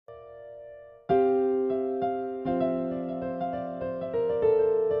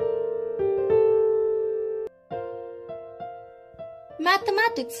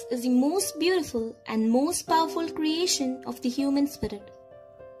Mathematics is the most beautiful and most powerful creation of the human spirit.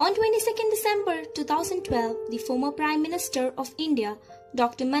 On 22nd December 2012, the former Prime Minister of India,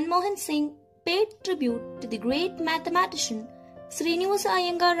 Dr. Manmohan Singh, paid tribute to the great mathematician Srinivasa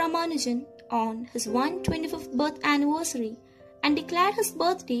Iyengar Ramanujan on his 125th birth anniversary and declared his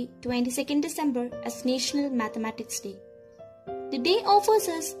birthday 22nd December as National Mathematics Day. The day offers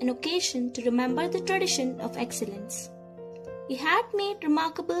us an occasion to remember the tradition of excellence. He had made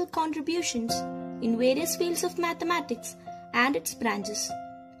remarkable contributions in various fields of mathematics and its branches.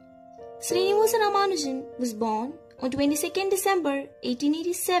 Srinivasa Ramanujan was born on 22nd December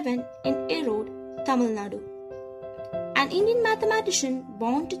 1887 in Erode, Tamil Nadu. An Indian mathematician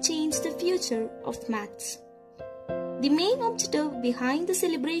born to change the future of maths. The main objective behind the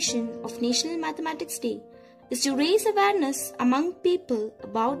celebration of National Mathematics Day is to raise awareness among people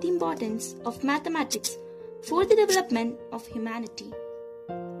about the importance of mathematics for the development of humanity.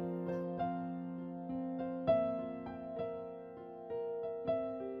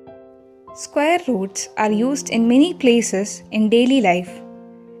 Square roots are used in many places in daily life,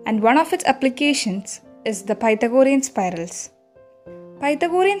 and one of its applications is the Pythagorean spirals.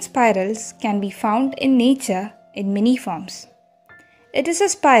 Pythagorean spirals can be found in nature in many forms. It is a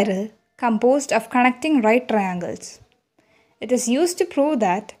spiral composed of connecting right triangles. It is used to prove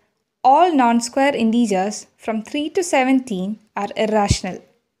that all non-square integers from 3 to 17 are irrational.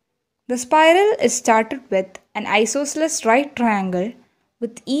 The spiral is started with an isosceles right triangle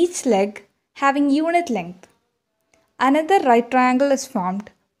with each leg having unit length. Another right triangle is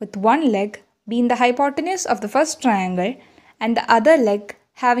formed with one leg being the hypotenuse of the first triangle and the other leg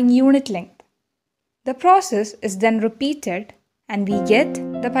having unit length. The process is then repeated and we get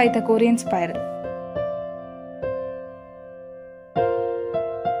the Pythagorean spiral.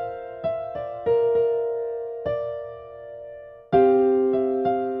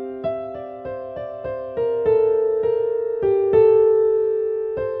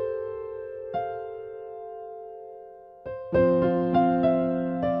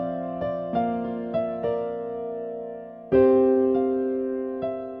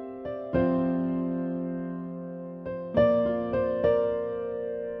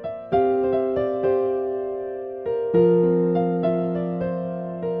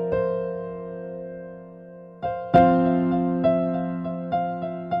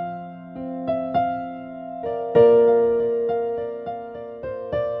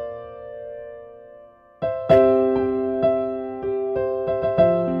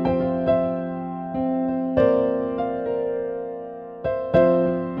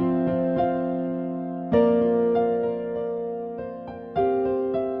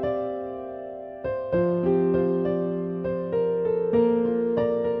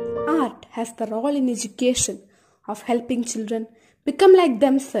 Art has the role in education of helping children become like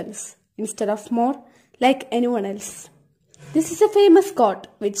themselves instead of more like anyone else. This is a famous quote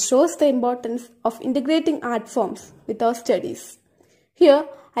which shows the importance of integrating art forms with our studies. Here,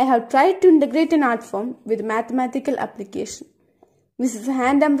 I have tried to integrate an art form with mathematical application. This is a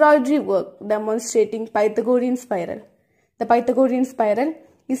hand embroidery work demonstrating Pythagorean spiral. The Pythagorean spiral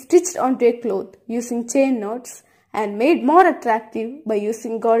is stitched onto a cloth using chain knots and made more attractive by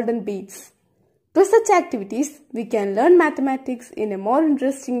using golden beads. Through such activities, we can learn mathematics in a more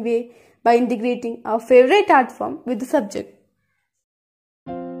interesting way by integrating our favorite art form with the subject.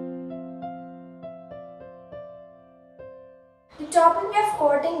 The topic of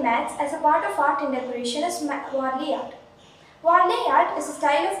quoting maths as a part of art integration is Warli Art. Warli Art is a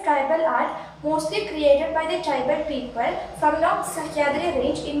style of tribal art mostly created by the tribal people from North Sahyadri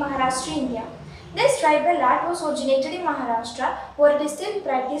range in Maharashtra, India. This tribal art was originated in Maharashtra where it is still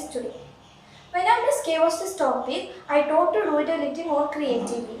practiced today. When I was gave us this topic, I thought to do it a little more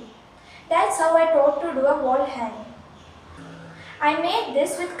creatively. That's how I thought to do a wall hanging. I made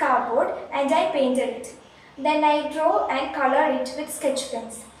this with cardboard and I painted it. Then I drew and colored it with sketch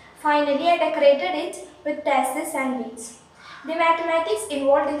pens. Finally, I decorated it with tassels and beads. The mathematics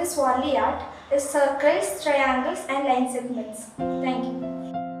involved in this Warli art is circles, triangles and line segments. Thank you.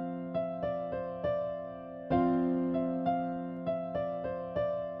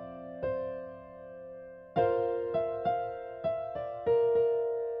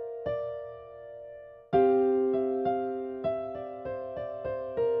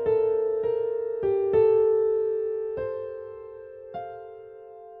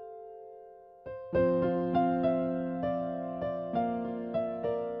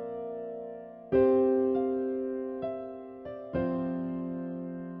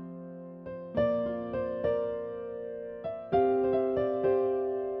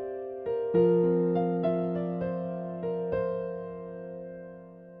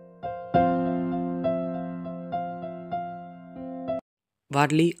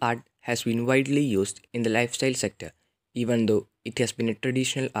 Warli art has been widely used in the lifestyle sector, even though it has been a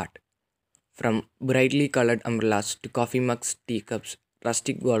traditional art. From brightly colored umbrellas to coffee mugs, teacups,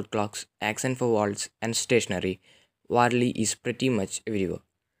 rustic wall clocks, accent for walls, and stationery, Warli is pretty much everywhere.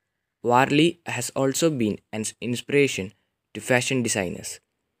 Warli has also been an inspiration to fashion designers,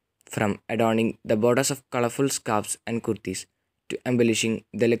 from adorning the borders of colorful scarves and kurtis to embellishing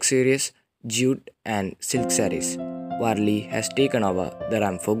the luxurious jute and silk sarees. Warli has taken over the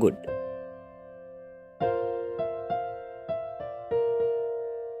ramp for good.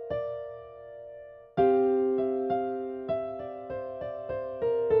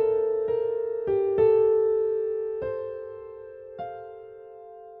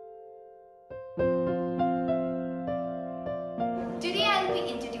 Today I'll be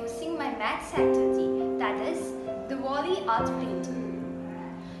introducing my maths activity, that is, the Warli Art painting.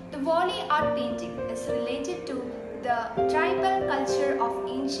 The Warli Art painting is related to the tribal culture of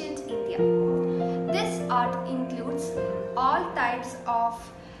ancient India. This art includes all types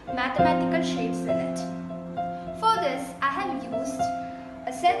of mathematical shapes in it. For this, I have used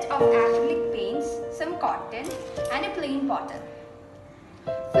a set of acrylic paints, some cotton and a plain bottle.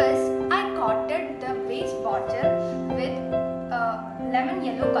 First, I coated the base bottle with lemon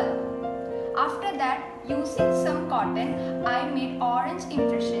yellow color. After that, using some cotton, I made orange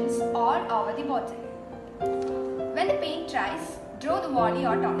impressions all over the bottle. When the paint dries, draw the Warli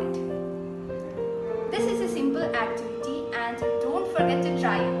Art on it. This is a simple activity and don't forget to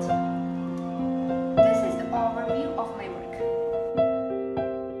try it. This is the overview of my work.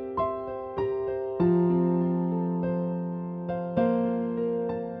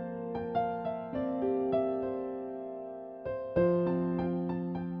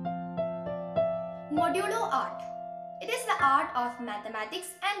 Modulo Art. It is the art of mathematics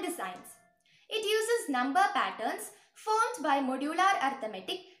and designs. It uses number patterns formed by modular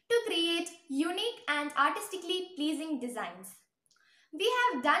arithmetic to create unique and artistically pleasing designs. We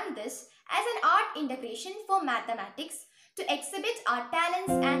have done this as an art integration for mathematics to exhibit our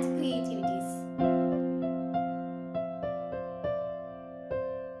talents and creativities.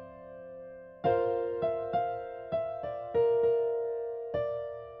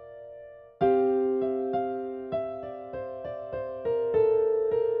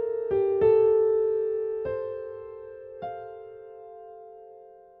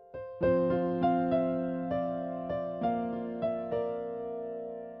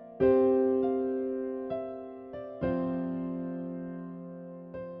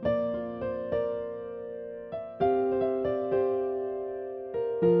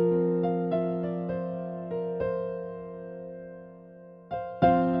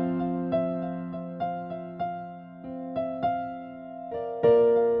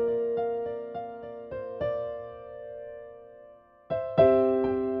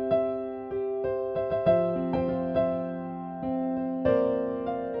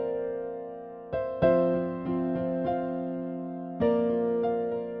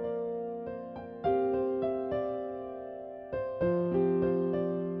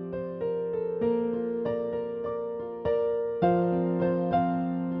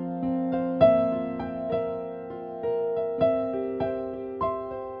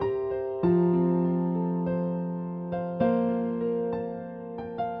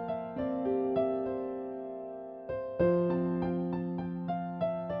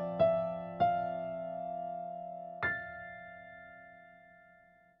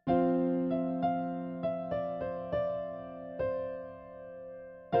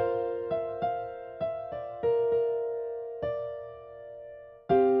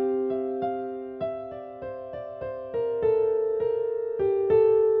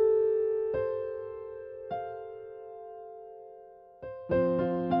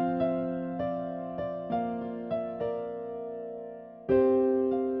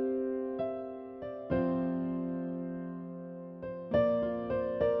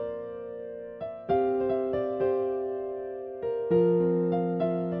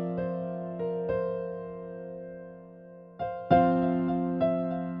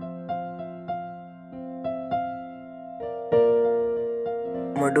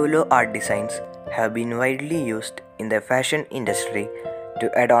 Modulo art designs have been widely used in the fashion industry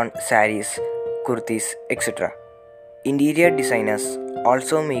to adorn saris, kurtis, etc. Interior designers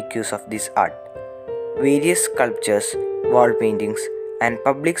also make use of this art. Various sculptures, wall paintings, and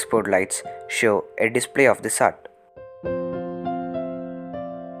public spotlights show a display of this art.